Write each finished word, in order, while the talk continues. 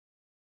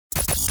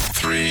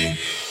3,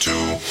 2,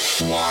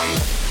 1.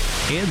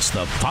 It's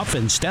the Puff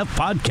and Steph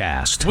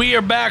podcast. We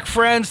are back,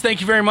 friends.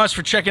 Thank you very much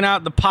for checking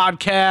out the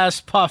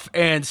podcast. Puff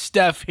and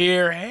Steph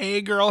here.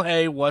 Hey, girl.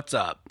 Hey, what's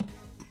up?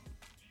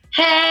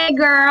 Hey,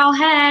 girl.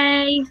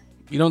 Hey.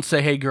 You don't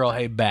say, hey, girl,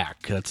 hey,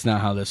 back. That's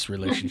not how this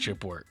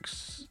relationship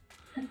works.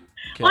 Okay?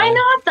 Why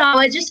not,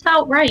 though? It just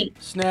felt right.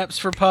 Snaps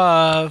for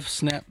Puff.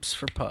 Snaps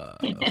for Puff.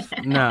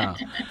 No.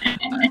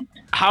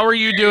 How are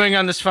you doing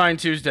on this fine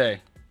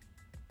Tuesday?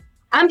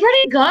 I'm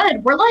pretty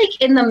good. We're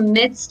in the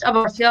midst of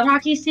our field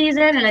hockey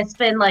season, and it's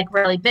been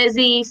really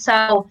busy.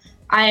 So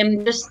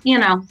I'm just,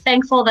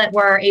 thankful that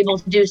we're able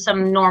to do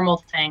some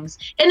normal things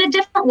in a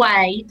different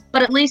way,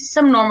 but at least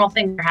some normal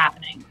things are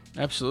happening.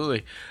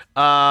 Absolutely.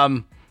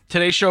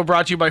 Today's show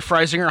brought to you by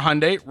Freisinger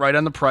Hyundai. Right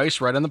on the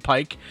price, right on the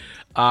pike.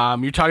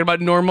 You're talking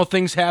about normal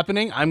things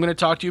happening. I'm going to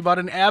talk to you about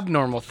an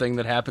abnormal thing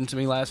that happened to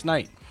me last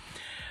night.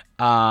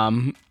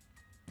 I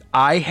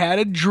had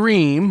a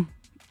dream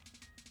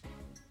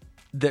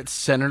that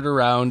centered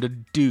around a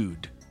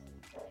dude.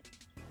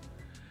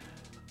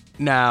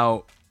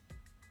 Now,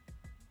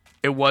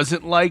 it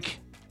wasn't like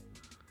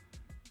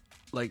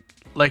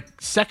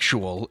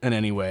sexual in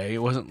any way. It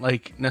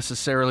wasn't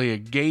necessarily a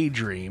gay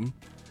dream.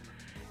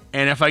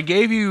 And if I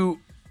gave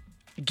you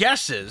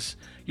guesses,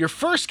 your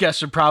first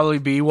guess would probably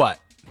be what?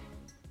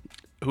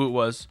 Who it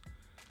was?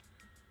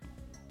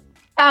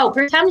 Oh,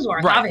 Chris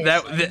Hemsworth.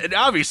 Right.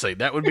 Obviously,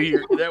 that would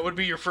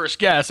be your first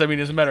guess. I mean,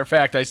 as a matter of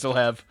fact, I still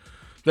have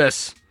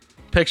this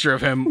picture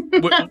of him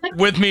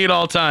with me at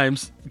all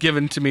times,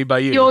 given to me by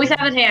you. You always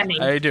have it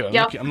handy. I do.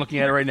 Yep. I'm looking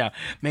at it right now.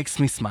 Makes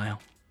me smile.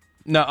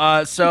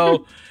 No.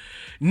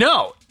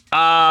 No.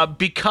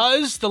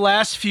 Because the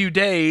last few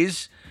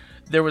days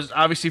there was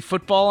obviously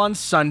football on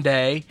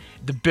Sunday.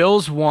 The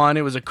Bills won.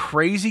 It was a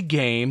crazy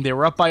game. They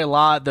were up by a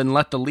lot, then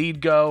let the lead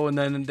go, and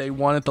then they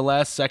won at the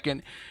last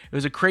second. It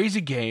was a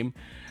crazy game.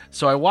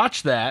 So I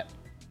watched that,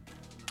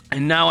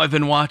 and now I've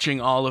been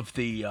watching all of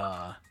the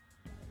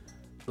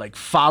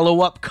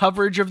follow-up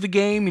coverage of the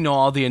game,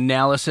 all the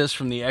analysis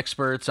from the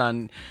experts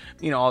on,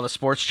 all the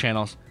sports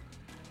channels.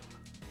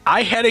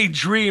 I had a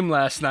dream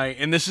last night,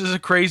 and it was a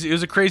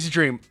crazy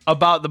dream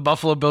about the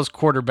Buffalo Bills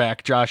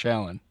quarterback, Josh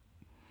Allen.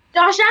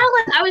 Josh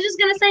Allen. I was just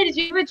going to say, did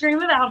you have a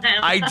dream about him?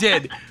 I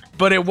did,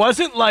 but it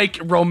wasn't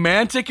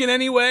romantic in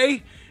any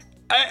way.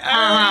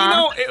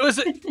 I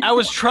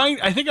was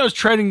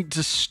trying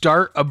to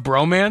start a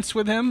bromance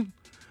with him.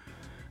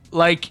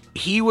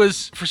 He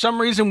was, for some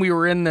reason, we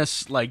were in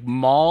this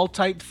mall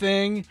type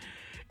thing,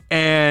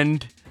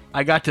 and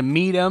I got to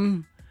meet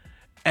him,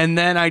 and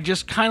then I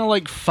just kind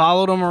of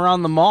followed him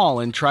around the mall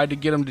and tried to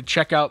get him to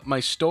check out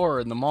my store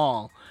in the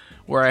mall,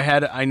 where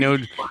I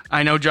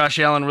know Josh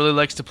Allen really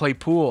likes to play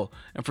pool,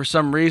 and for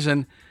some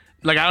reason,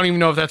 I don't even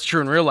know if that's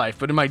true in real life,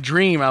 but in my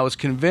dream, I was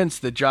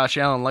convinced that Josh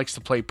Allen likes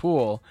to play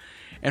pool,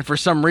 and for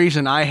some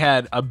reason, I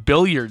had a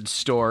billiards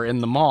store in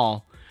the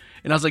mall.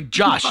 And I was like,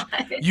 Josh,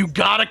 you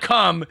gotta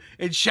come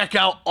and check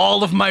out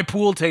all of my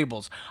pool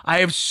tables. I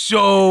have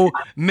so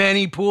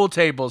many pool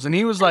tables. And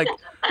he was like,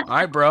 all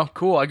right, bro,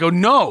 cool. I go,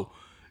 no,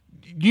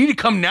 you need to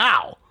come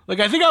now.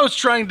 I think I was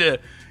trying to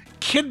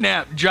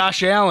kidnap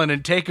Josh Allen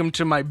and take him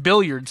to my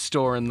billiard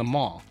store in the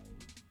mall.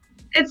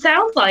 It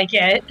sounds like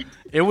it.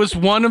 It was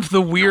one of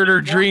the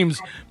weirder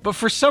dreams. But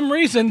for some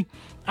reason,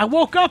 I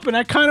woke up and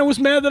I kind of was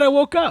mad that I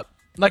woke up.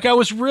 I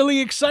was really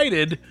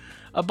excited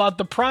about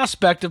the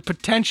prospect of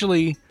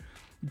potentially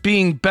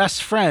being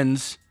best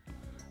friends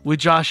with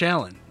Josh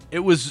Allen. It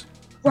was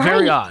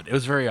very odd. It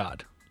was very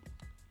odd.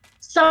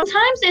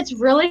 Sometimes it's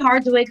really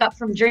hard to wake up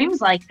from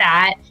dreams like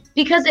that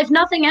because if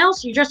nothing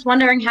else, you're just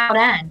wondering how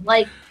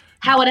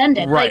it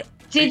ended. Right.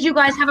 Did you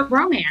guys have a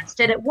romance?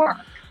 Did it work?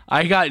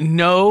 I got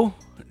no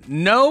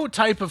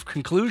type of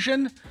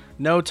conclusion,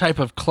 no type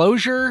of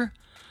closure,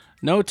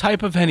 no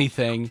type of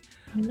anything.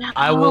 No.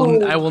 I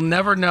will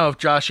never know if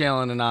Josh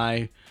Allen and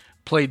I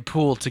played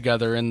pool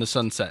together in the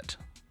sunset.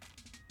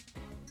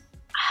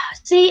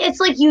 See, it's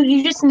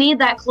you just need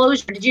that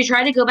closure. Did you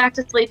try to go back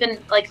to sleep and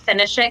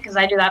finish it? Because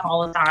I do that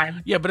all the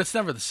time. Yeah, but it's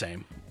never the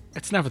same.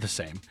 It's never the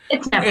same.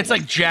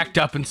 It's jacked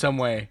up in some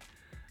way.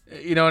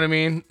 You know what I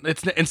mean?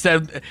 It's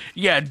instead,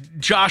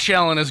 Josh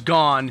Allen is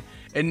gone,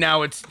 and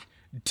now it's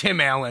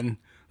Tim Allen,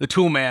 the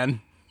tool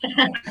man.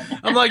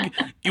 I'm like,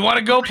 you want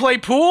to go play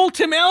pool,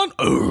 Tim Allen?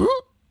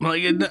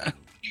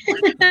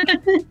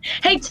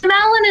 Hey, Tim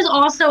Allen is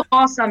also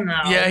awesome,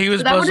 though. Yeah, he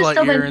was Buzz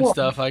Lightyear and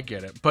stuff. I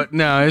get it. But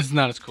no, it's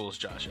not as cool as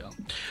Josh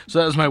Allen. So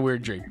that was my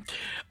weird dream.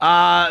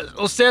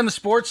 We'll stay on the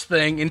sports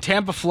thing. In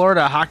Tampa,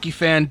 Florida, hockey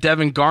fan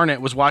Devin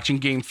Garnett was watching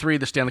Game 3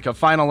 of the Stanley Cup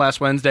Final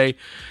last Wednesday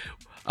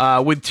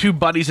with two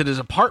buddies at his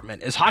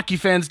apartment. As hockey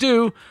fans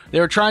do, they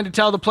were trying to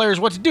tell the players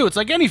what to do. It's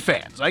like any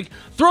fans.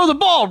 Throw the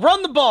ball,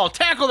 run the ball,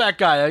 tackle that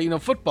guy,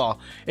 football.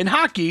 In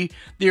hockey,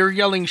 they were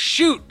yelling,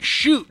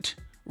 shoot,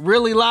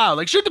 really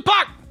loud. Shoot the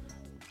puck!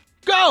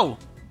 Go!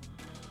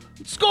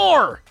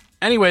 Score!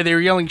 Anyway, they were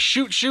yelling,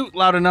 shoot,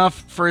 loud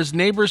enough for his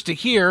neighbors to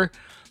hear.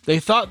 They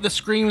thought the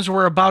screams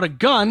were about a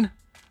gun,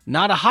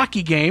 not a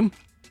hockey game.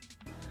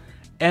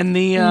 And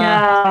the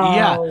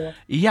No.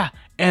 yeah,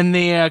 and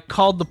they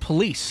called the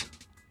police.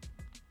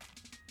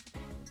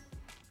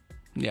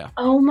 Yeah.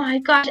 Oh my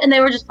gosh! And they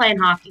were just playing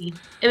hockey.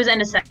 It was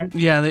innocent.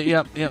 Yeah,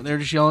 they're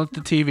just yelling at the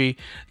TV.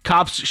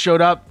 Cops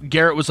showed up.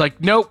 Garrett was like,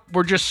 "Nope,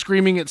 we're just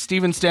screaming at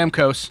Steven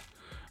Stamkos,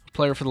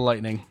 player for the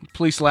Lightning."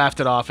 Police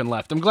laughed it off and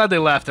left. I'm glad they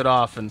laughed it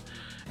off and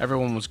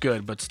everyone was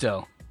good, but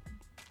still.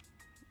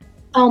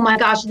 Oh my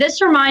gosh!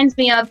 This reminds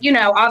me of,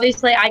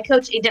 obviously I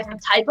coach a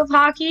different type of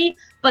hockey,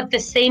 but the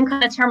same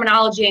kind of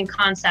terminology and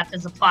concept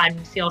is applied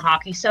with field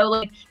hockey. So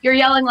like you're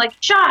yelling like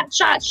shot,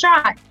 shot,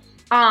 shot.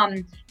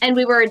 And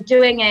we were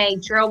doing a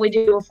drill we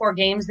do before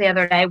games the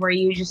other day where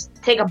you just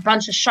take a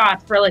bunch of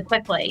shots really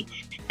quickly.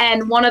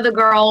 And one of the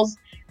girls,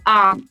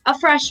 a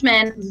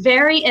freshman,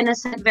 very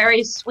innocent,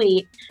 very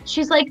sweet.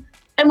 She's like,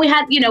 and we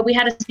had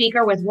a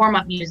speaker with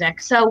warm-up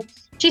music. So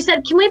she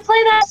said, "Can we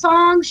play that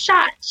song?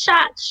 Shot,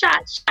 shot,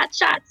 shot, shot,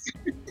 shots."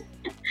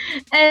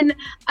 And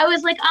I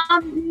was like,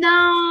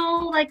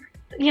 no, like,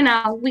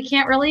 we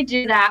can't really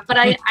do that. But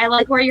I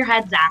like where your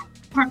head's at.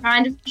 Different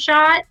kind of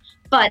shot.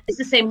 But it's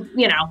the same,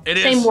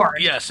 same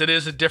word. Yes, it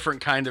is a different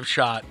kind of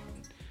shot.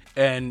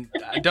 And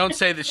don't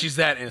say that she's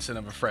that innocent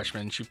of a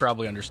freshman. She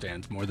probably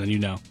understands more than you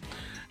know.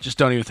 Just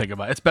don't even think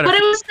about it. It's better. But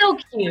it was still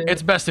cute.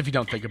 It's best if you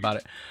don't think about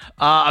it.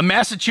 A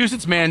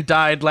Massachusetts man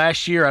died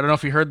last year, I don't know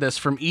if you heard this,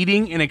 from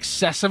eating an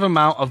excessive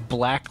amount of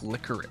black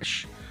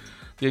licorice.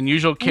 The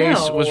unusual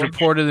case was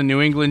reported in the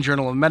New England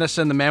Journal of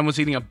Medicine. The man was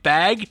eating a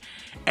bag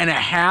and a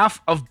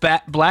half of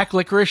black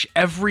licorice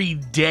every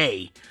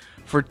day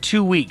for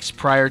 2 weeks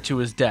prior to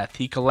his death.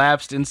 He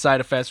collapsed inside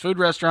a fast food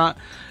restaurant,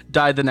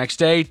 died the next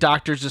day.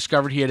 Doctors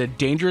discovered he had a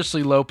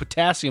dangerously low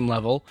potassium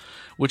level,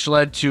 which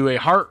led to a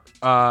heart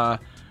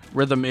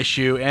rhythm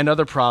issue and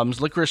other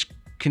problems. Licorice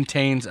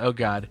contains,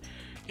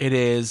 it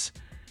is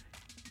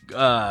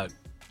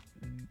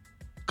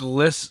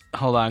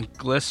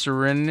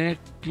glycerinic.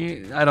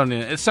 I don't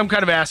know. It's some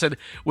kind of acid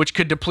which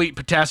could deplete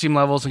potassium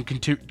levels and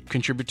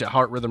contribute to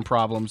heart rhythm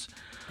problems.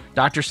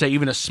 Doctors say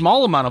even a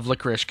small amount of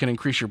licorice can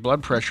increase your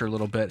blood pressure a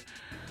little bit.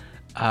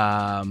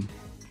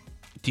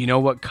 Do you know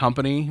what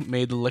company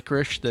made the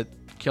licorice that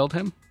killed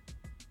him?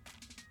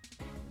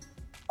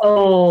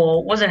 Oh,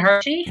 was it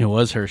Hershey? It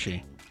was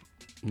Hershey.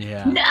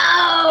 Yeah.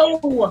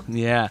 No!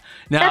 Yeah.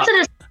 Now, that's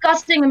a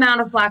disgusting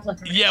amount of black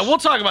licorice. Yeah, we'll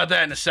talk about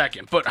that in a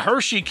second. But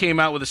Hershey came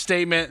out with a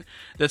statement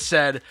that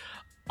said,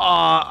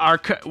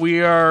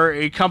 we are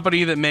a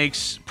company that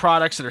makes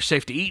products that are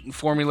safe to eat and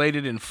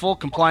formulated in full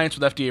compliance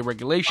with FDA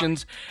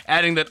regulations,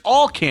 adding that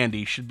all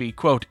candy should be,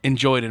 quote,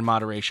 enjoyed in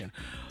moderation.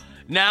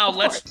 Now,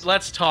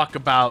 let's talk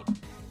about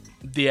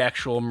the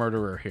actual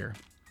murderer here.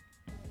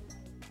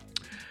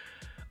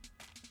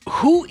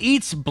 Who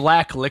eats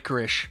black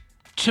licorice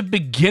to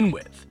begin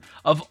with?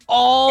 Of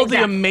all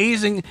the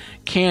amazing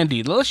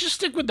candy, let's just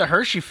stick with the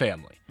Hershey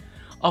family.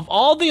 Of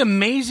all the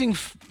amazing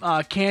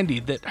candy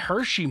that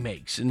Hershey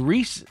makes and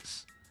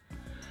Reese's,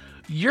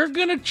 you're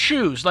going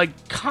to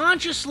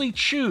consciously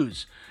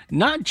choose,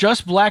 not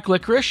just black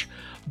licorice,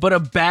 but a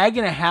bag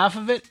and a half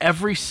of it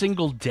every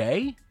single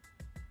day?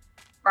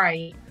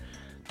 Right.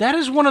 That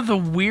is one of the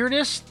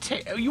weirdest...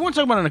 you want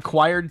to talk about an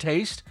acquired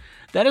taste?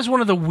 That is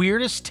one of the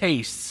weirdest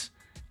tastes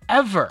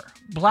ever.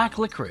 Black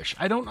licorice.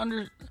 I don't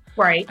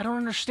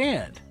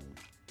understand.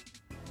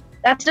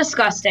 That's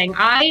disgusting.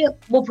 I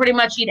will pretty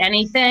much eat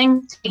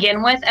anything to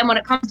begin with. And when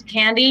it comes to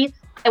candy,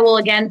 I will,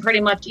 again,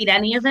 pretty much eat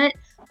any of it.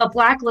 But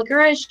black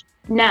licorice,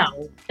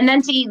 no. And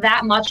then to eat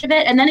that much of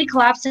it, and then he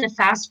collapsed in a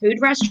fast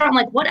food restaurant.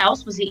 Like, what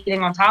else was he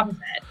eating on top of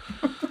it?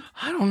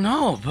 I don't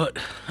know, but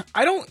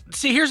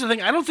here's the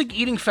thing. I don't think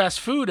eating fast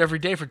food every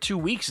day for 2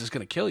 weeks is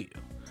going to kill you.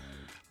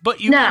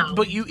 But you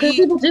eat,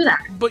 people do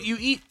that. But you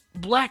eat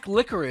black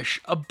licorice,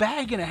 a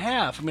bag and a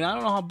half. I mean, I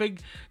don't know how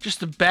big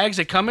just the bags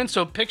they come in.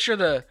 So picture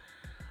the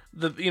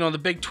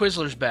big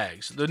Twizzlers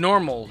bags, the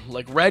normal,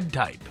 like red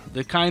type,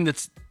 the kind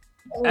that's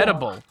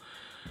edible.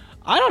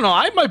 I don't know.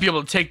 I might be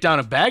able to take down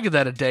a bag of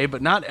that a day,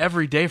 but not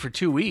every day for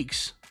 2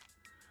 weeks.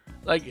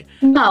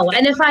 No,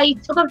 and if I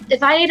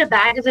ate a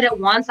bag of it at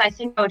once, I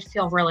think I would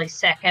feel really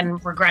sick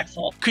and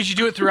regretful. Could you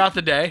do it throughout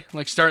the day,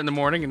 like start in the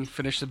morning and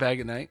finish the bag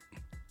at night?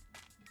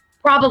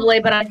 Probably,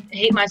 but I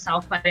hate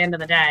myself by the end of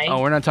the day.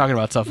 Oh, we're not talking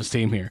about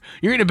self-esteem here.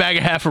 You're eating a bag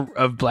and a half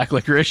of black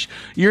licorice.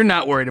 You're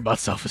not worried about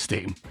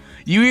self-esteem.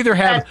 You either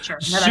have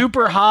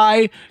super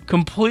high,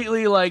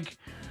 completely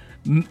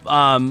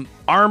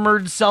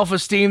armored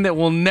self-esteem that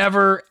will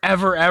never,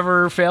 ever,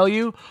 ever fail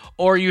you,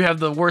 or you have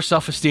the worst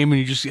self-esteem and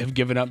you just have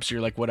given up, so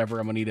you're like, whatever,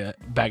 I'm going to eat a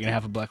bag and a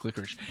half of black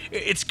licorice.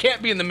 It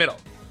can't be in the middle.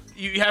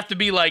 You have to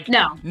be like,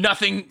 no,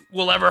 nothing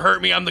will ever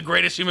hurt me, I'm the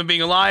greatest human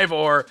being alive,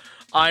 or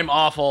I'm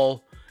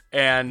awful,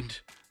 and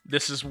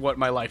this is what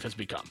my life has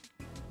become.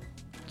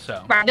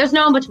 So right, there's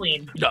no in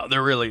between. No,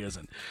 there really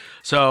isn't.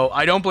 So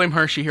I don't blame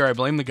Hershey here. I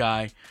blame the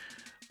guy.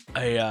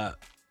 A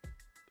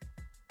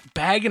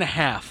bag and a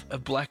half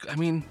of black. I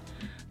mean,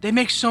 they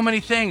make so many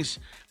things.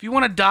 If you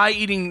want to die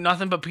eating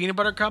nothing but peanut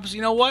butter cups,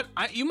 you know what?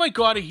 You might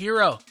go out a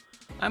hero.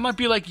 I might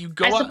be like, you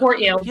go out. I support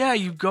you. Yeah,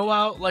 you go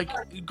out like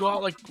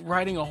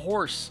riding a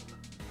horse.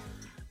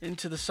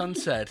 into the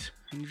sunset.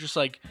 And you're just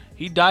like,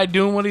 he died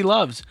doing what he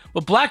loves.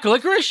 But black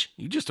licorice?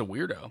 You just a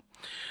weirdo.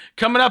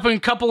 Coming up in a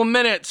couple of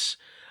minutes,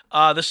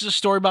 this is a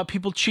story about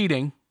people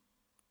cheating,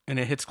 and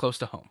it hits close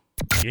to home.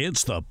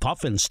 It's the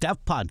Puff and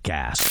Steph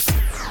Podcast.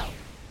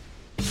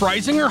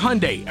 Freisinger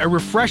Hyundai, a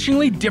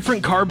refreshingly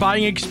different car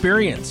buying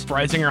experience.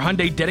 Freisinger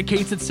Hyundai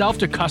dedicates itself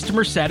to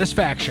customer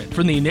satisfaction.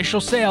 From the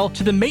initial sale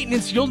to the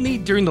maintenance you'll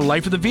need during the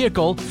life of the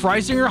vehicle,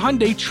 Freisinger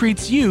Hyundai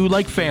treats you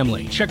like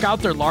family. Check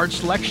out their large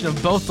selection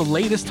of both the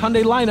latest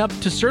Hyundai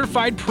lineup to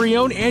certified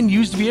pre-owned and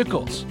used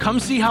vehicles. Come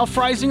see how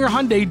Freisinger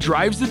Hyundai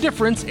drives the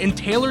difference and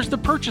tailors the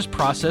purchase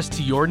process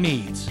to your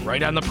needs.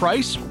 Right on the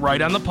price,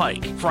 right on the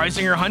pike.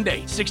 Freisinger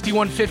Hyundai,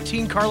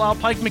 6115 Carlisle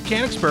Pike,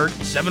 Mechanicsburg,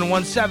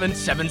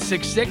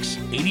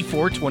 717-766-8422.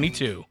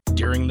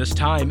 During this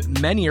time,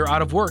 many are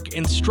out of work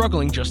and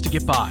struggling just to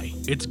get by.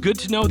 It's good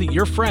to know that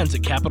your friends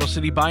at Capital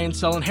City Buy and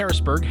Sell in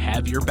Harrisburg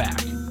have your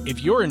back.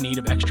 If you're in need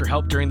of extra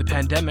help during the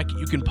pandemic,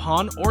 you can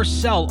pawn or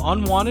sell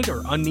unwanted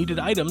or unneeded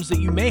items that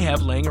you may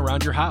have laying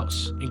around your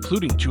house,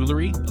 including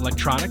jewelry,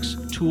 electronics,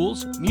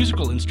 tools,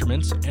 musical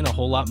instruments, and a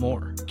whole lot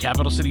more.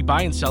 Capital City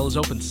Buy and Sell is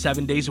open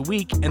 7 days a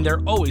week, and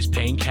they're always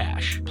paying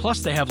cash. Plus,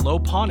 they have low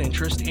pawn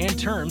interest and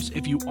terms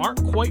if you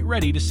aren't quite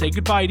ready to say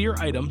goodbye to your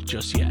item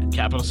just yet.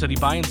 Capital City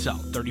Buy and Sell,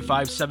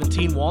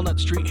 3517 Walnut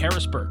Street,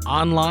 Harrisburg.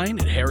 Online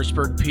at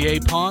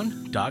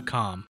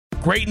harrisburgpapawn.com.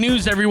 Great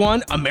news,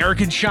 everyone!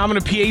 American Shaman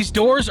of PA's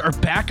doors are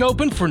back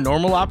open for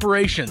normal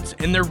operations,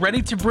 and they're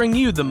ready to bring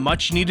you the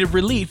much-needed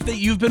relief that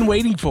you've been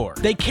waiting for.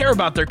 They care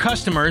about their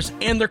customers,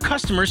 and their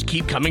customers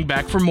keep coming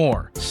back for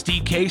more.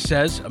 Steve K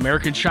says,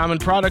 American Shaman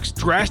products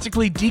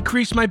drastically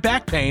decrease my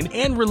back pain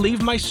and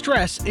relieve my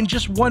stress in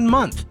just 1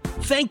 month.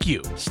 Thank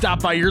you.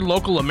 Stop by your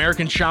local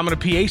American Shaman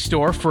of PA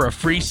store for a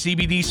free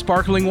CBD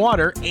sparkling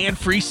water and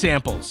free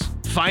samples.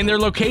 Find their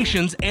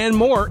locations and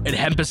more at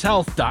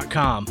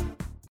hempushealth.com.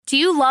 Do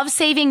you love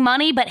saving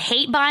money but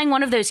hate buying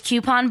one of those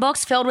coupon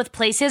books filled with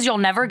places you'll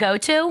never go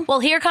to?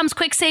 Well, here comes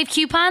Quick Save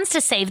Coupons to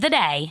save the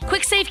day.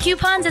 Quick Save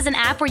Coupons is an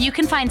app where you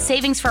can find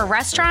savings for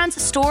restaurants,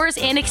 stores,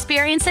 and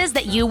experiences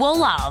that you will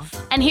love.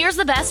 And here's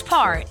the best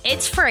part.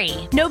 It's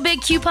free. No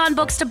big coupon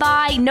books to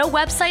buy, no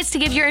websites to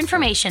give your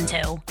information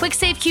to. Quick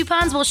Save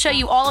Coupons will show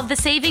you all of the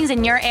savings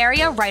in your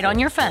area right on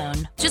your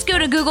phone. Just go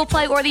to Google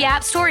Play or the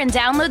App Store and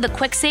download the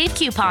Quick Save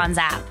Coupons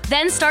app.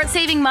 Then start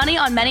saving money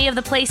on many of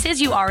the places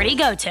you already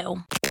go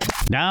to.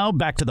 Now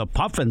back to the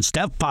Puff and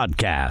Steph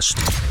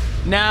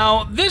Podcast.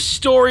 Now, this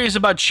story is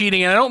about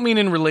cheating, and I don't mean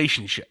in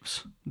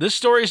relationships. This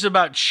story is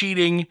about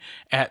cheating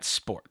at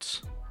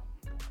sports.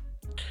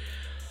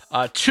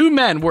 2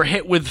 men were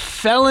hit with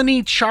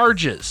felony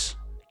charges,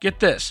 get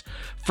this,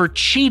 for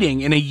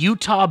cheating in a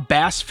Utah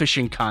bass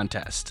fishing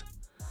contest.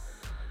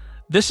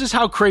 This is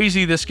how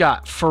crazy this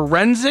got.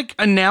 Forensic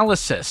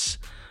analysis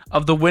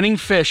of the winning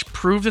fish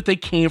proved that they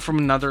came from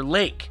another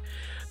lake.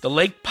 The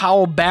Lake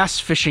Powell Bass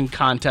Fishing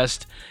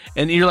Contest.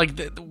 And you're like,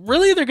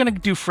 really? They're going to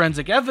do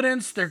forensic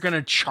evidence? They're going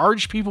to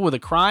charge people with a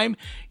crime?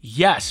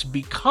 Yes,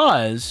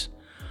 because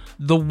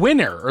the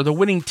winner or the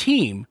winning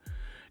team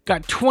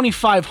got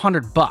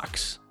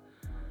 $2,500.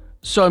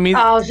 So, I mean...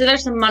 Oh, so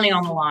there's some money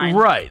on the line.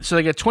 Right. So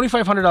they get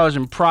 $2,500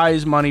 in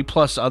prize money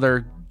plus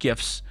other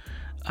gifts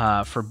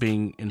for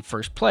being in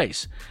first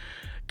place.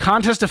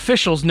 Contest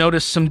officials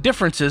noticed some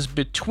differences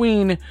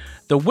between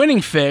the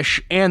winning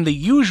fish and the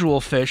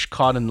usual fish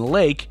caught in the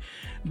lake.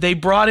 They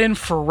brought in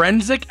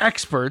forensic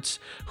experts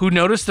who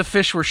noticed the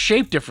fish were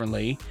shaped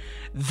differently.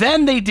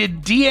 Then they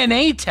did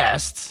DNA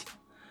tests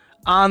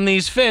on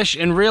these fish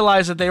and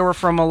realized that they were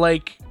from a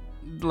lake,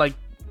 like,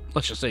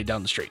 let's just say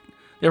down the street.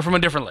 They were from a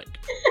different lake.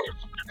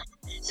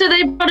 So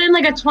they brought in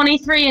like a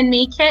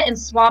 23andMe kit and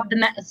swabbed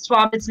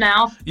its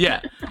mouth?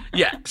 Yeah.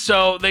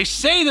 So they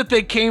say that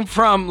they came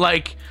from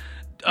like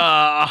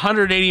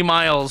 180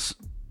 miles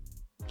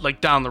like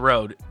down the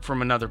road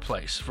from another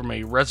place, from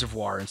a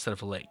reservoir instead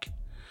of a lake.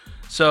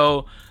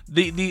 So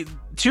the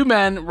 2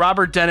 men,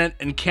 Robert Dennett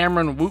and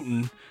Cameron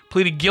Wooten,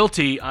 pleaded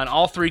guilty on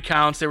all 3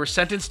 counts. They were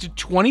sentenced to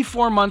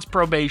 24 months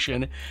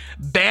probation,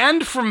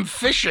 banned from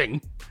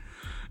fishing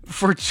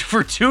for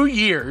 2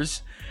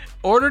 years,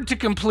 ordered to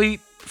complete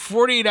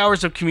 48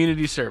 hours of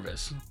community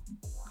service.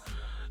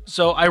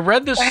 So I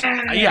read this.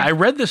 Yeah, I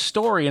read this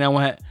story and I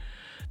went,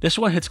 this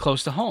one hits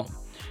close to home.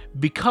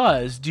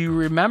 Because do you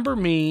remember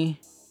me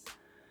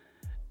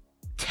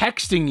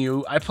texting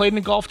you? I played in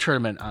a golf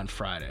tournament on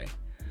Friday.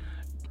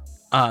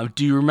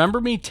 Do you remember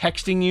me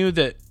texting you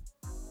that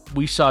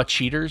we saw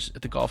cheaters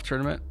at the golf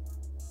tournament?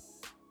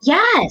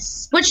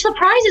 Yes, which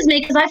surprises me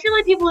because I feel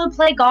like people who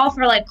play golf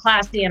are like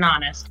classy and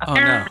honest.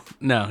 Oh,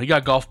 no. You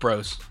got golf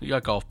bros. You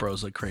got golf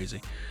bros like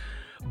crazy.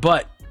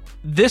 But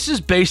this is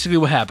basically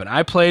what happened.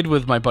 I played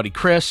with my buddy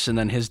Chris and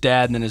then his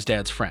dad and then his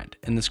dad's friend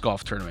in this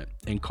golf tournament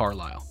in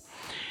Carlisle.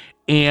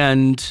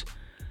 And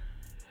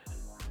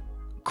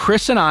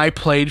Chris and I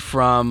played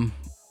from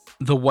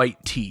the white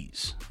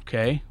tees,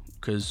 okay?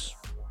 Because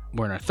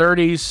we're in our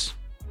 30s.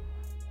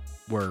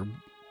 We're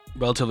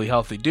relatively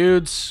healthy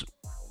dudes.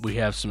 We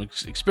have some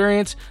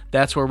experience.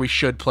 That's where we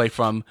should play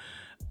from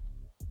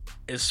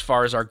as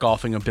far as our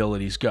golfing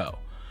abilities go.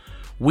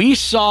 We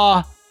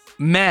saw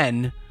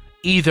men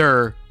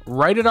either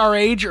right at our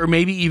age or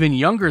maybe even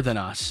younger than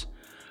us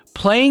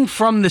playing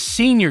from the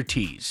senior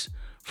tees,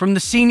 from the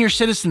senior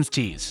citizens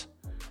tees.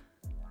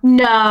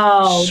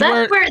 No,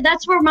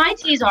 that's where my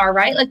tees are,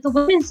 right? Like the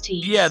women's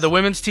tees. Yeah, the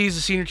women's tees,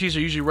 the senior tees are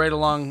usually right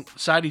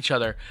alongside each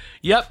other.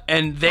 Yep,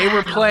 and they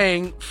were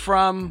playing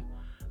from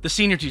the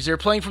senior tees. They were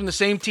playing from the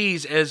same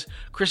tees as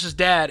Chris's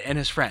dad and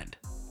his friend.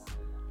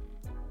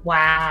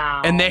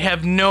 Wow. And they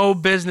have no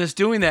business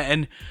doing that.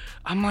 And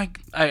I'm like,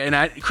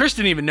 Chris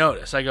didn't even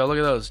notice. I go, look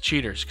at those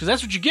cheaters. Because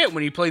that's what you get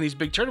when you play in these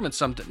big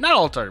tournaments. Not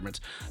all tournaments.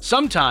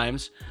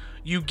 Sometimes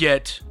you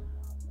get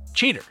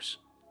cheaters.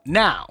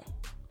 Now,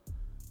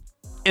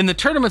 in the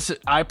tournaments that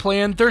I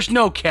play in, there's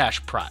no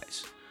cash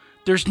prize.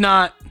 There's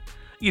not,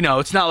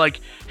 it's not like,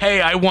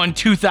 hey, I won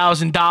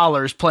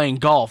 $2,000 playing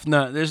golf.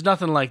 No, there's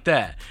nothing like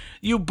that.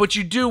 But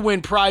you do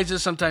win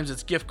prizes. Sometimes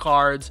it's gift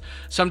cards.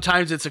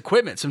 Sometimes it's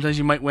equipment. Sometimes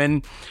you might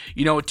win,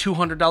 a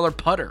 $200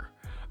 putter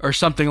or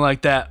something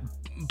like that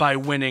by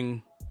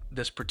winning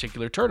this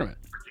particular tournament.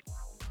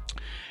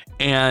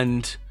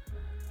 And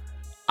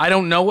I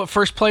don't know what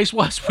first place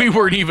was. We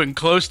weren't even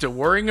close to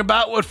worrying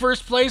about what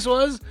first place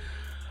was.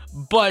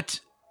 But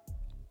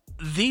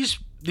these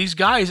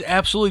guys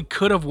absolutely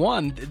could have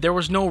won. There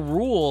was no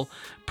rule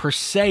per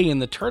se in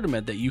the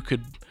tournament that you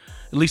could,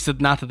 at least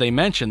not that they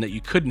mentioned, that you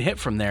couldn't hit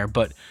from there.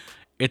 But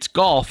it's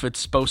golf. It's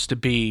supposed to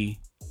be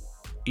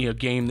a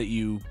game that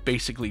you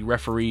basically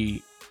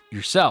referee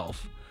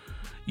yourself.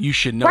 You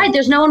should know. Right,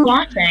 there's no one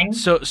watching.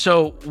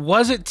 So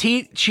was it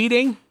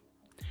cheating?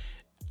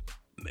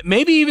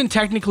 Maybe even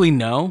technically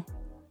no.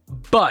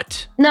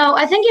 But no,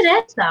 I think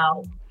it is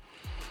though.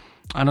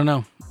 I don't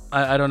know.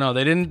 I don't know.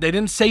 They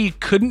didn't say you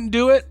couldn't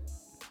do it.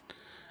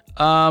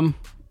 When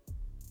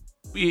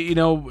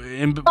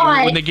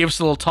they gave us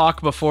a little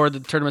talk before the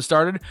tournament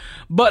started,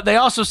 but they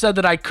also said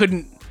that I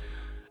couldn't.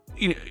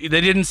 They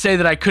didn't say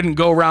that I couldn't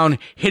go around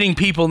hitting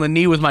people in the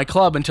knee with my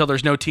club until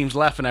there's no teams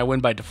left and I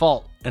win by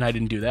default, and I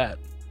didn't do that.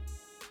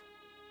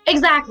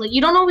 Exactly.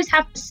 You don't always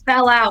have to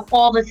spell out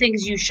all the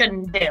things you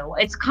shouldn't do.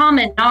 It's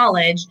common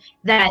knowledge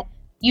that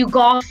you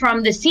golf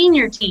from the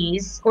senior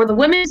tees or the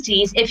women's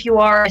tees if you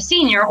are a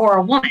senior or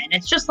a woman.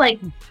 It's just like,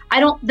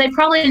 they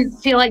probably didn't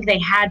feel like they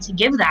had to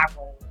give that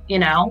rule,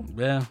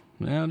 Yeah,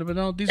 but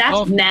no,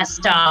 that's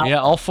messed up. Yeah,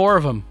 all four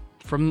of them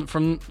from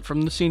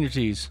the senior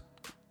tees.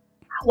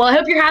 Well, I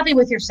hope you're happy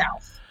with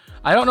yourself.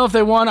 I don't know if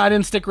they won. I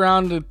didn't stick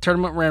around. The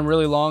tournament ran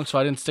really long, so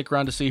I didn't stick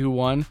around to see who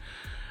won.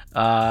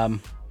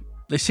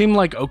 They seemed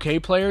like okay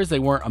players. They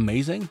weren't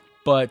amazing,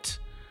 but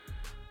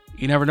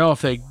you never know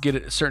if they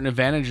get certain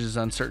advantages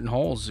on certain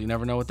holes. You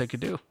never know what they could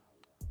do.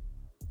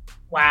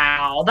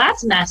 Wow,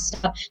 that's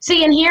messed up.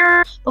 See, in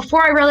here,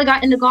 before I really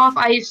got into golf,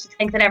 I used to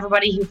think that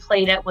everybody who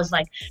played it was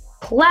like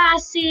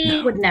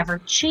classy, would never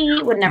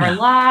cheat, would never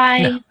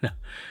lie. No,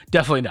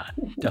 definitely not.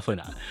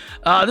 Definitely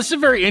not. This is a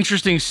very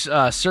interesting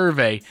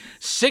survey.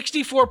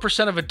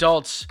 64% of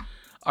adults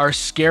are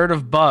scared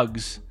of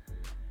bugs.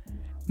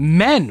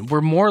 Men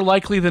were more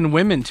likely than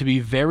women to be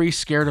very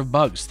scared of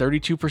bugs.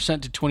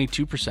 32% to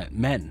 22%.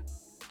 Men.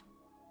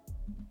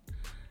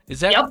 Is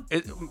that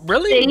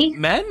really See?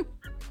 Men?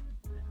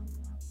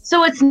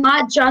 So it's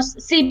not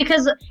just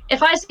because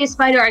if I see a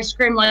spider, I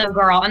scream like a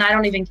girl, and I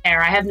don't even care.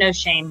 I have no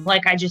shame.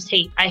 Like I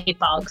hate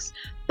bugs.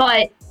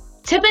 But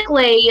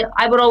typically,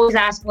 I would always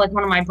ask like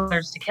one of my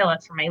brothers to kill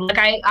it for me. Like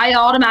I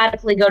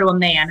automatically go to a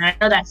man. I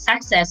know that's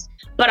sexist,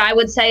 but I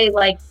would say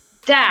like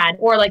Dad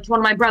or like to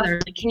one of my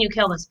brothers, like, can you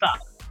kill this bug?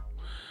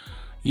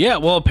 Yeah,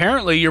 well,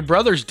 apparently your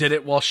brothers did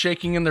it while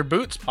shaking in their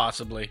boots,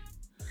 possibly.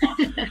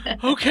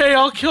 Okay,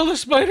 I'll kill the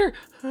spider.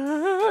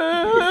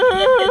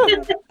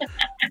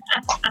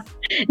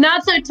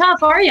 Not so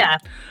tough, are ya?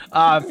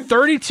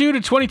 32 to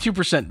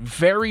 22%,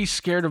 very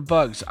scared of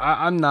bugs.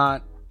 I'm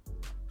not.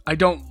 I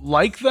don't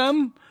like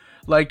them.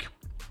 Like,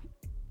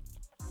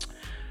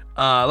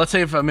 let's say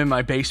if I'm in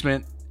my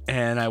basement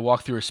and I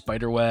walk through a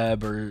spider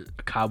web or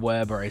a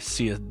cobweb or I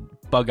see a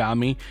bug on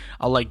me,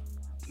 I'll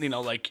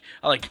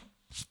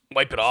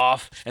wipe it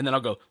off, and then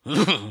I'll go,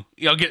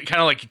 I'll get kind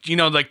of like,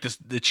 like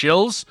the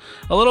chills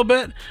a little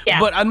bit,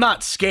 but I'm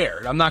not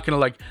scared. I'm not going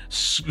to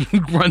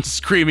run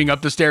screaming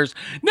up the stairs.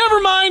 Never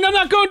mind. I'm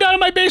not going down to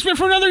my basement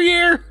for another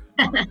year.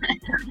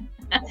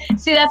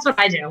 See, that's what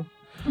I do.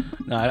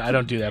 No, I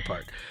don't do that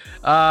part.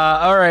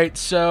 All right.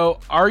 So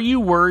are you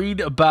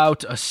worried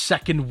about a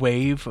second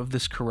wave of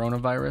this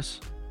coronavirus?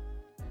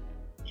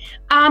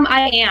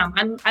 I am.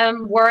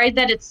 I'm worried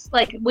that it's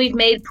like we've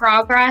made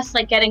progress,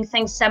 like getting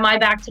things semi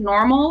back to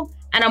normal,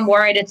 and I'm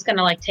worried it's going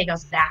to like take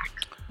us back.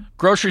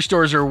 Grocery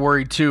stores are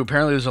worried too.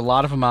 Apparently there's a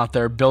lot of them out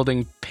there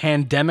building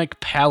pandemic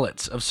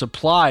pallets of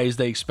supplies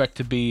they expect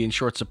to be in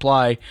short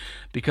supply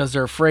because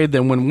they're afraid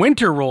that when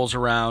winter rolls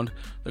around,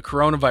 the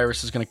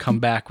coronavirus is going to come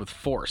back with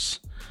force.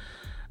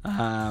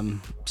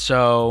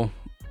 So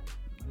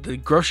the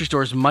grocery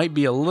stores might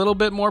be a little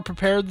bit more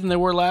prepared than they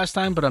were last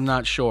time, but I'm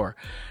not sure.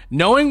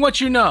 Knowing what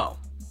you know,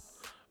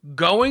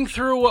 going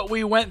through what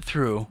we went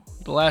through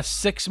the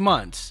last 6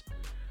 months,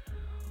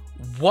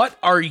 what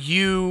are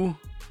you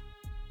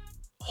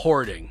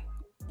hoarding?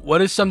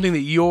 What is something that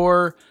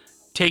you're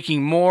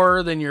taking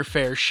more than your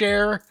fair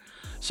share?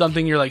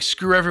 Something you're like,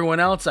 screw everyone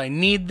else, I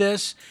need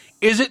this.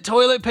 Is it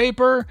toilet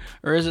paper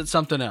or is it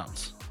something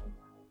else?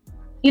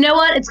 You know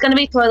what? It's going to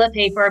be toilet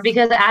paper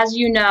because, as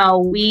you know,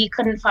 we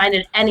couldn't find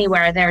it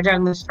anywhere there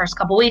during those first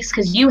couple weeks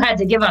because you had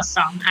to give us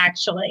some,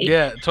 actually.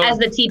 Yeah, as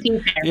the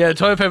TP fairy. Yeah,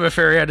 toilet paper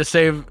fairy had to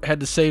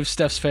save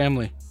Steph's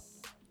family.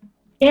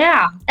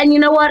 Yeah, and you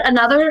know what?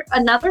 Another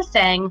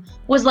thing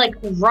was like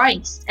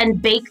rice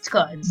and baked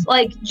goods,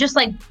 like just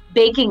like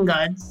baking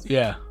goods.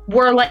 Yeah,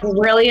 were like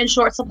really in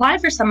short supply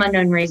for some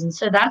unknown reason.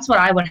 So that's what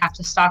I would have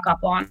to stock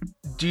up on.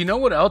 Do you know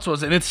what else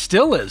was? And it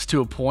still is to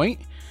a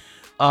point.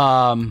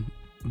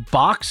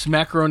 Box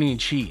macaroni and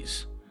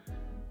cheese.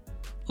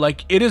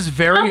 Like, it is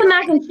very... the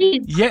mac and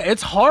cheese. Yeah,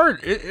 it's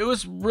hard. It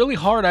was really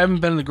hard. I haven't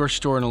been in the grocery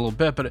store in a little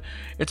bit, but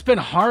it's been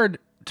hard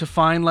to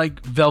find,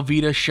 like,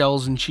 Velveeta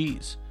shells and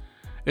cheese.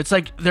 It's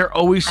like they're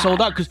always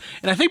sold out.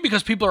 And I think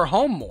because people are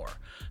home more.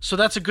 So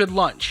that's a good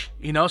lunch,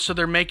 you know? So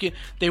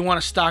they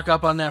want to stock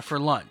up on that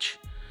for lunch.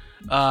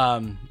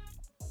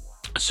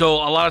 So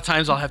a lot of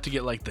times I'll have to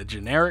get, like, the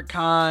generic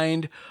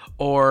kind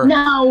or...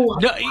 No.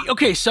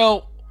 Okay,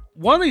 so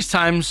one of these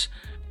times...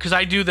 Because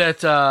I do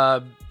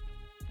that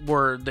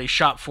where they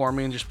shop for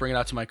me and just bring it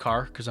out to my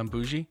car because I'm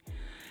bougie.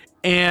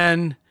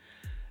 And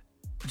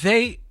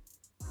they're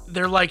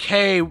like,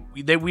 hey,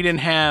 we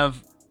didn't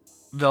have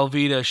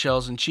Velveeta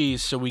shells and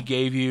cheese, so we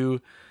gave you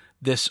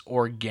this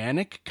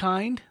organic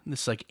kind.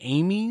 This like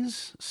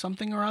Amy's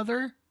something or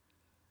other.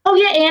 Oh,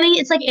 yeah, Annie.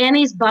 It's like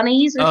Annie's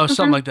Bunnies or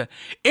something like that.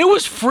 It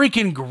was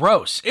freaking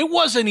gross. It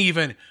wasn't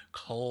even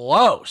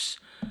close.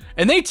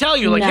 And they tell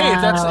you like, hey,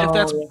 if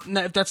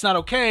that's not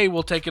okay,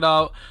 we'll take it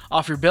out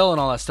off your bill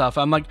and all that stuff.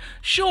 I'm like,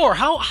 sure.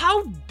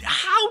 How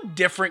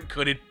different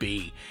could it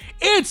be?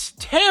 It's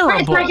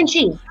terrible. It's mac and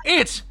cheese.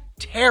 It's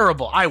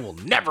terrible. I will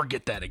never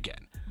get that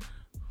again.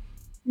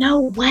 No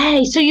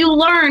way. So you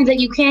learned that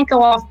you can't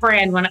go off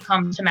brand when it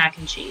comes to mac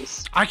and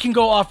cheese. I can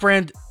go off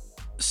brand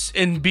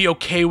and be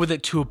okay with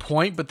it to a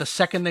point, but the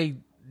second they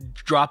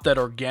drop that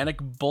organic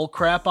bull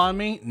crap on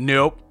me,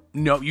 nope.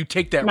 No, you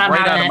take that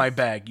right out of my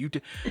bag.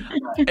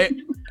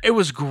 It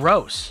was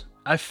gross.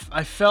 I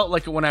felt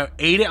like when I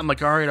ate it, I'm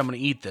like, all right, I'm going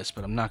to eat this,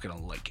 but I'm not going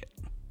to like it.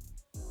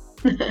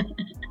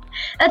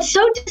 That's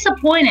so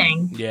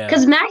disappointing. Yeah.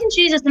 Because mac and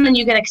cheese is something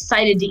you get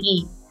excited to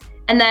eat,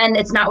 and then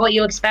it's not what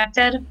you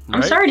expected.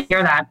 I'm sorry to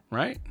hear that.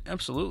 Right?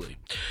 Absolutely.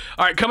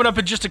 All right, coming up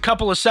in just a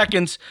couple of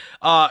seconds,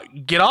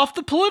 get off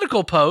the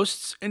political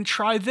posts and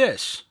try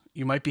this.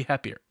 You might be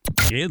happier.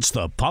 It's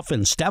the Puff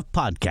and Steph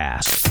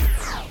Podcast.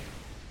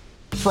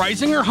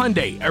 Freisinger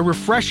Hyundai, a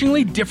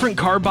refreshingly different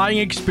car buying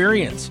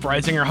experience.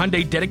 Freisinger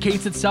Hyundai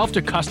dedicates itself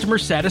to customer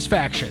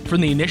satisfaction. From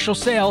the initial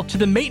sale to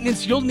the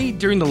maintenance you'll need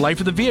during the life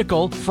of the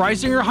vehicle,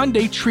 Freisinger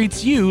Hyundai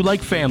treats you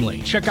like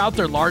family. Check out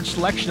their large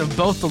selection of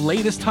both the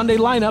latest Hyundai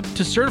lineup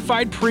to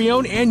certified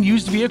pre-owned and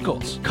used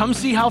vehicles. Come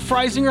see how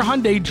Freisinger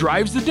Hyundai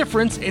drives the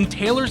difference and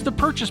tailors the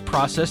purchase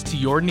process to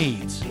your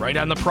needs. Right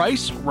on the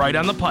price, right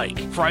on the pike.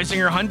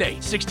 Freisinger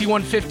Hyundai,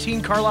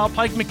 6115 Carlisle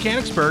Pike,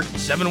 Mechanicsburg,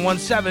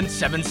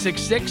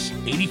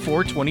 717-766-8422.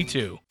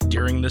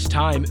 During this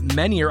time,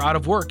 many are out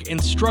of work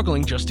and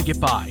struggling just to get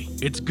by.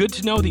 It's good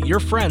to know that your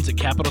friends at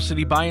Capital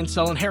City Buy and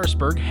Sell in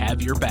Harrisburg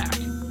have your back.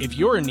 If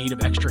you're in need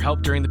of extra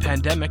help during the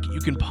pandemic, you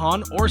can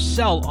pawn or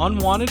sell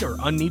unwanted or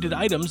unneeded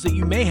items that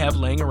you may have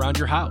laying around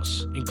your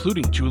house,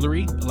 including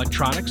jewelry,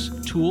 electronics,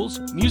 tools,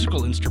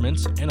 musical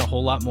instruments, and a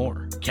whole lot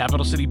more.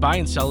 Capital City Buy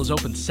and Sell is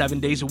open 7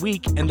 days a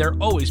week, and they're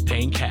always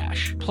paying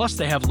cash. Plus,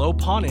 they have low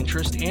pawn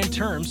interest and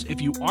terms if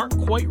you aren't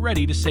quite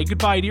ready to say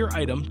goodbye to your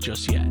item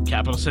just yet.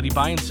 Capital City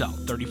Buy and Sell,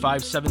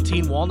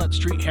 3517 Walnut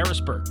Street,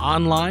 Harrisburg.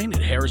 Online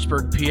at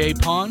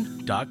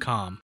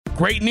harrisburgpapawn.com.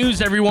 Great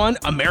news, everyone!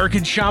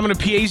 American Shaman of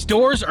PA's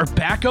doors are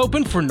back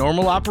open for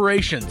normal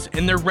operations,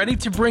 and they're ready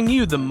to bring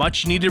you the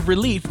much-needed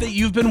relief that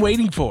you've been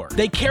waiting for.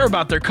 They care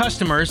about their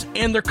customers,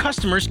 and their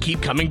customers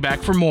keep coming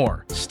back for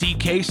more. Steve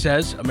K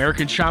says,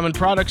 American Shaman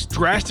products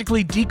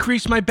drastically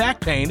decrease my back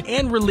pain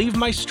and relieve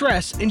my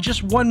stress in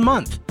just 1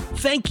 month.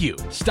 Thank you.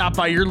 Stop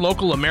by your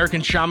local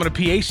American Shaman of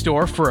PA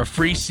store for a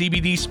free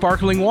CBD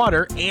sparkling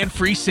water and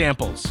free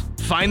samples.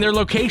 Find their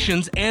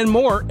locations and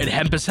more at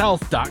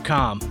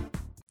hempushealth.com.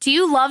 Do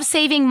you love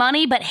saving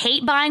money but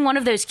hate buying one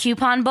of those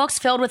coupon books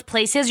filled with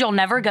places you'll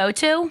never go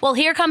to? Well,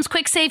 here comes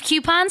Quick Save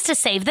Coupons to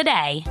save the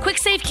day. Quick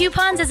Save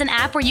Coupons is an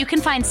app where you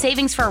can find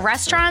savings for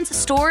restaurants,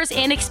 stores,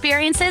 and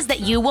experiences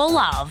that you will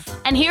love.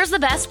 And here's the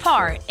best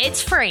part.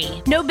 It's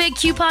free. No big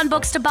coupon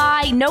books to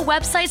buy, no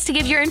websites to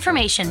give your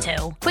information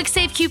to. Quick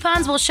Save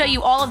Coupons will show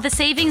you all of the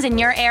savings in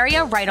your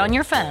area right on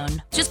your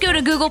phone. Just go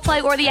to Google Play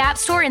or the App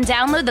Store and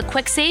download the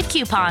Quick Save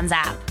Coupons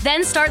app.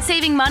 Then start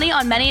saving money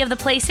on many of the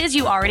places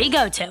you already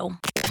go to.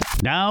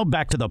 Now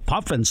back to the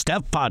Puff and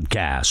Steph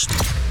Podcast.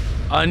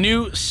 A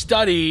new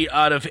study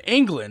out of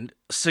England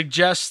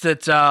suggests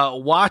that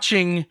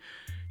watching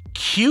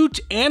cute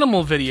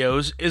animal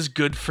videos is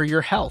good for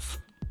your health.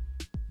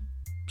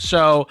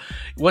 So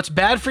what's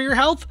bad for your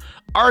health?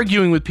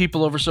 Arguing with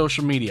people over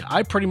social media.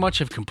 I pretty much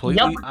have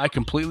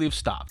completely have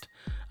stopped.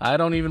 I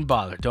don't even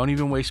bother. Don't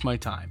even waste my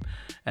time.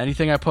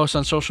 Anything I post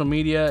on social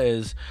media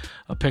is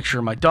a picture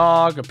of my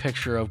dog, a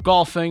picture of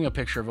golfing, a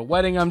picture of a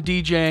wedding I'm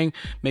DJing,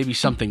 maybe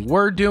something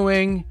we're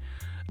doing.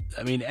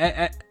 I mean,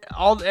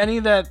 all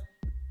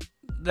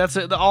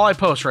I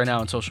post right now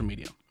on social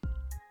media.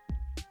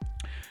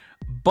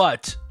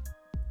 But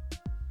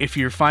if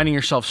you're finding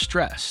yourself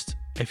stressed,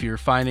 if you're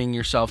finding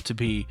yourself to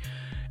be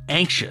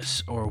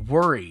anxious or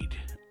worried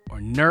or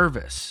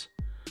nervous,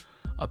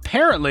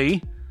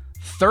 apparently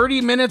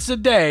 30 minutes a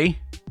day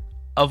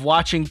of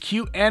watching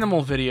cute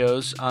animal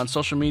videos on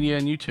social media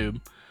and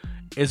YouTube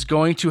is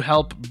going to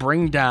help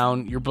bring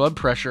down your blood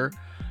pressure,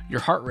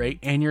 your heart rate,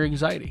 and your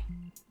anxiety.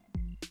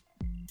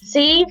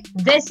 See,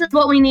 this is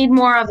what we need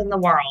more of in the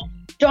world.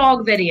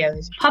 Dog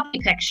videos, puppy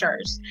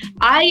pictures.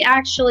 I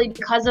actually,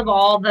 because of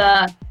all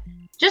the,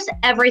 just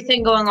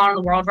everything going on in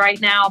the world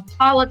right now,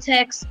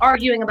 politics,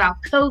 arguing about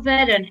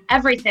COVID and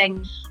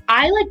everything,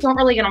 I don't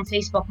really get on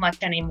Facebook much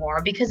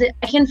anymore because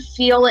I can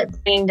feel it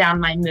bringing down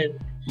my mood.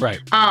 Right.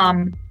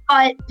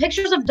 But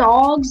pictures of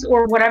dogs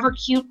or whatever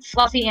cute,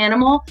 fluffy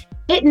animal,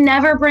 it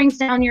never brings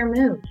down your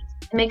mood.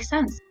 It makes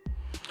sense.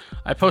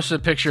 I posted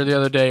a picture the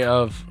other day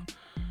of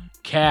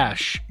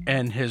Cash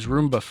and his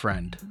Roomba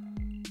friend.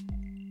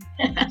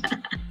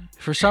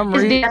 For some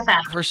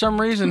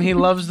reason, he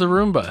loves the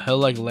Roomba. He'll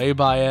lay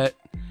by it.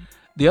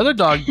 The other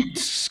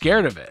dog's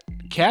scared of it.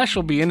 Cash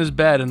will be in his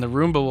bed, and the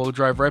Roomba will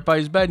drive right by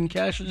his bed, and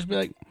Cash will just be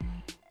like,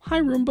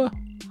 "Hi, Roomba.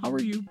 How are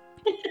you?"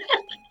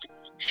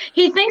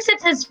 He thinks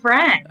it's his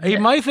friend. He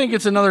might think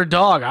it's another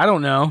dog. I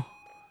don't know.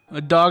 A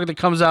dog that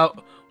comes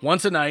out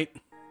once a night,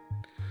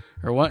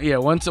 or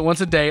once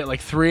a day at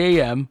 3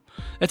 a.m.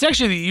 It's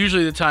actually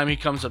usually the time he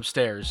comes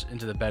upstairs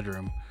into the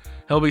bedroom.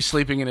 He'll be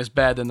sleeping in his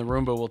bed, then the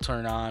Roomba will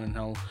turn on, and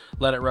he'll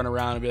let it run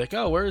around and be like,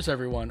 "Oh, where is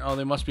everyone? Oh,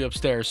 they must be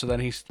upstairs." So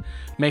then he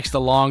makes the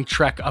long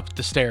trek up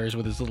the stairs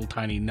with his little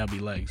tiny nubby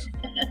legs.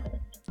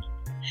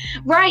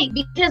 Right,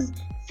 because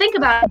think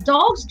about it,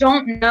 dogs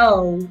don't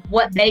know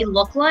what they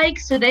look like,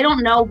 so they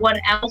don't know what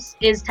else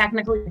is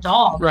technically a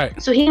dog.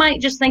 Right. So he might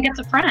just think it's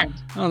a friend.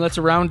 Oh, that's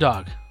a round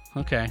dog.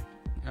 Okay.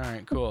 All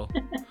right, cool.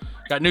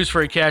 Got news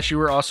for you, Cash. You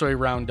were also a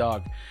round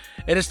dog.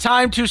 It is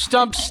time to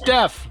stump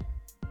Steph.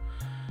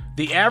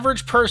 The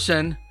average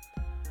person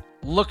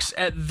looks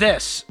at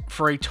this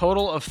for a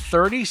total of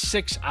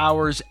 36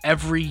 hours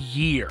every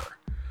year.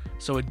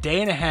 So a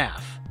day and a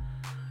half.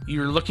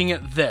 You're looking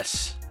at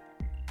this.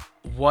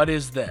 What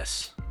is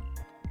this?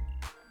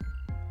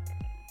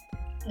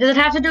 Does it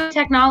have to do with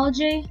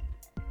technology?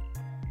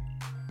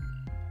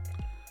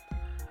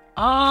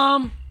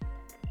 I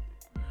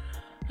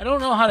don't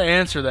know how to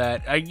answer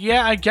that.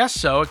 I guess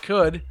so. It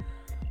could.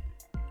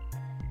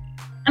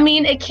 I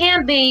mean, it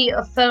can't be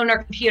a phone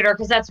or computer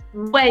because that's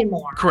way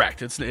more.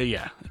 Correct. It's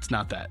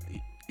not that.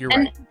 You're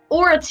right.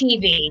 Or a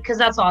TV because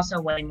that's also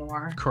way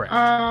more. Correct.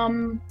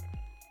 And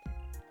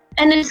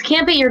this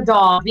can't be your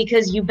dog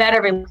because you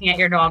better be looking at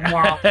your dog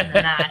more often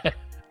than that.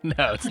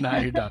 No, it's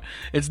not your dog.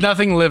 It's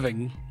nothing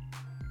living.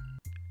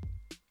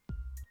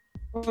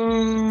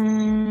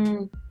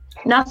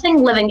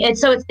 Nothing living.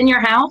 So it's in your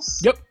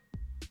house? Yep.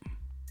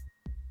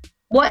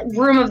 What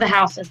room of the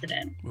house is it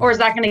in? Or is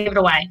that going to give it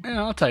away?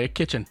 Yeah, I'll tell you.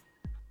 Kitchen.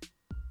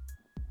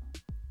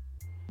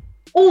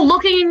 Oh,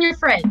 looking in your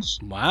fridge.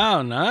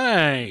 Wow,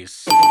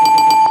 nice.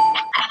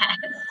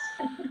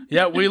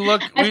 Yeah, we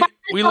look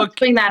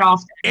doing that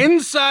often.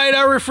 Inside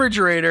our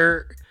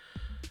refrigerator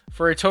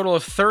for a total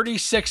of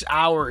 36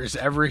 hours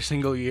every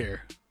single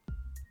year.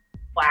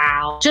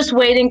 Wow. Just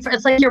waiting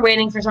it's like you're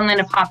waiting for something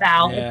to pop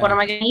out. Yeah. What am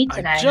I going to eat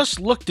today? I just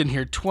looked in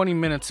here 20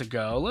 minutes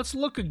ago. Let's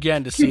look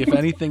again to see if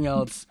anything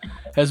else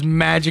has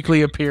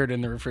magically appeared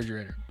in the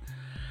refrigerator.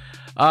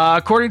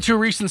 According to a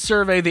recent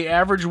survey, the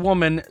average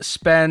woman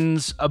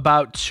spends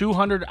about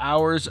 200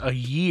 hours a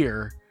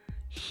year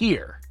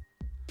here.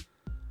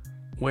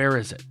 Where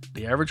is it?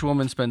 The average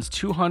woman spends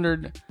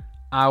 200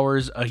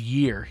 hours a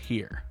year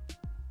here.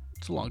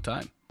 It's a long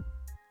time.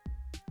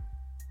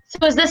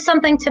 So is this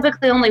something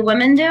typically only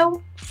women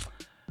do?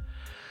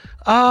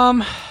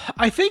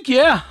 I think,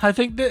 yeah. I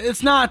think that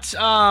it's not,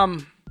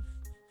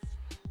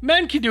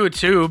 men can do it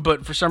too,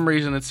 but for some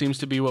reason it seems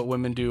to be what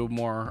women do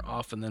more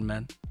often than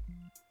men.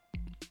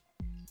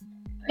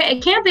 Okay,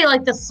 it can't be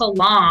like the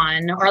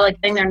salon or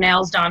getting their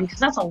nails done because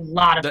that's a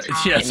lot of time.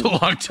 Yeah, it's a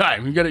long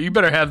time. You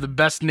better have the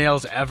best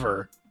nails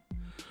ever.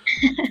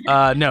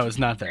 No, it's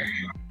not there.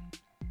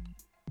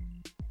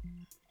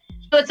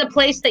 So it's a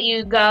place that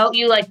you go,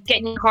 you get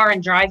in your car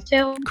and drive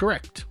to?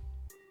 Correct.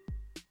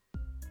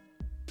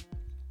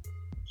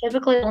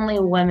 Typically only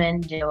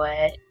women do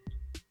it.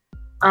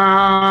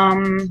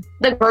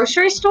 The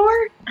grocery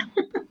store?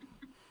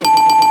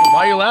 Why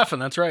are you laughing?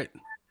 That's right.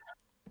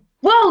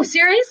 Whoa,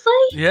 seriously?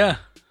 Yeah.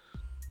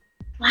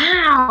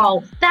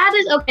 Wow.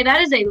 That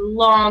is a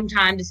long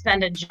time to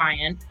spend at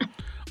Giant.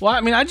 Well,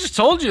 I mean, I just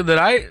told you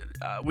that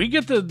we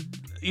get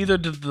either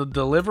the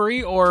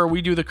delivery or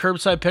we do the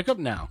curbside pickup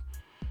now.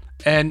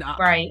 And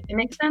Right. It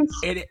makes sense.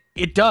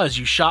 it does.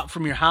 You shop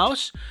from your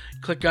house,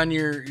 click on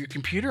your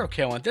computer.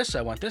 Okay, I want this,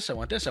 I want this, I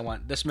want this, I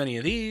want this many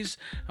of these,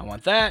 I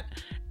want that,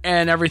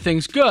 and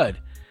everything's good.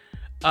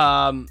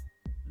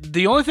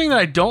 The only thing that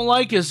I don't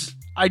like is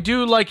I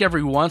do like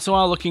every once in a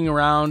while looking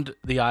around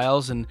the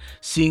aisles and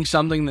seeing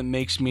something that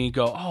makes me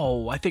go,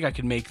 oh, I think I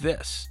could make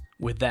this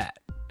with that.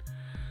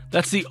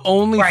 That's the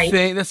only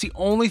thing. That's the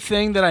only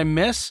thing that I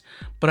miss,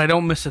 but I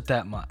don't miss it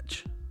that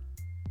much.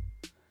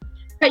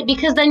 Right,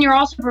 because then you're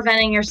also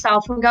preventing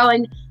yourself from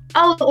going,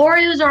 oh, the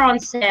Oreos are on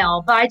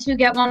sale. Buy two,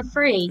 get one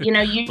free. You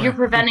know, you're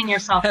preventing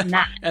yourself from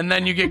that. And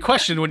then you get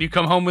questioned when you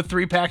come home with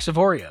 3 packs of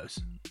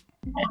Oreos.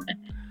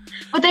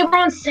 But they were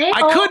on sale.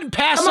 I couldn't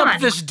pass up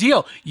this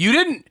deal. You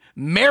didn't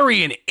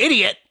marry an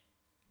idiot.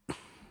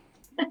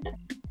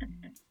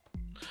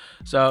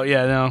 So,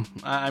 yeah, no,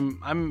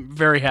 I'm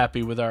very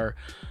happy with our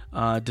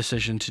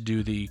decision to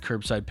do the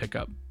curbside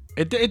pickup.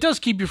 It does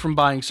keep you from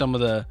buying some of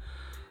the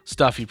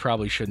stuff you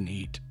probably shouldn't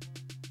eat.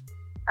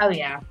 Oh,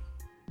 yeah.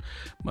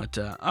 But,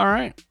 all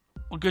right.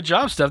 Well, good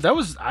job, Steph. That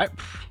was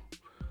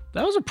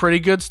a pretty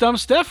good Stump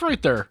Steph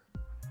right there.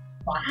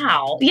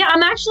 Wow. Yeah,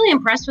 I'm actually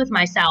impressed with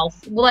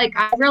myself. Like,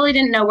 I really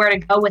didn't know where to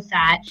go with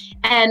that.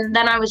 And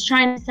then I was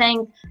trying to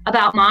think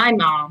about my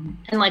mom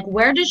and, like,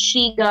 where does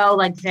she go,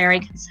 like, very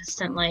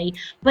consistently?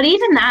 But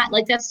even that,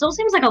 like, that still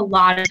seems like a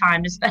lot of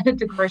time to spend at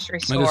the grocery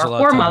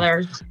store. Or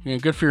mothers. Yeah,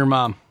 good for your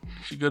mom.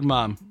 She's a good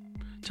mom.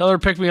 Tell her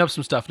to pick me up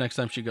some stuff next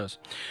time she goes.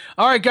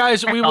 All right,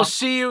 guys, we will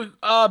see you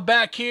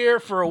back here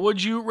for a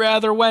Would You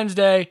Rather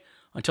Wednesday.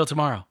 Until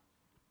tomorrow,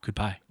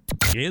 goodbye.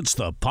 It's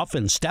the Puff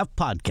and Steph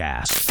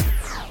Podcast.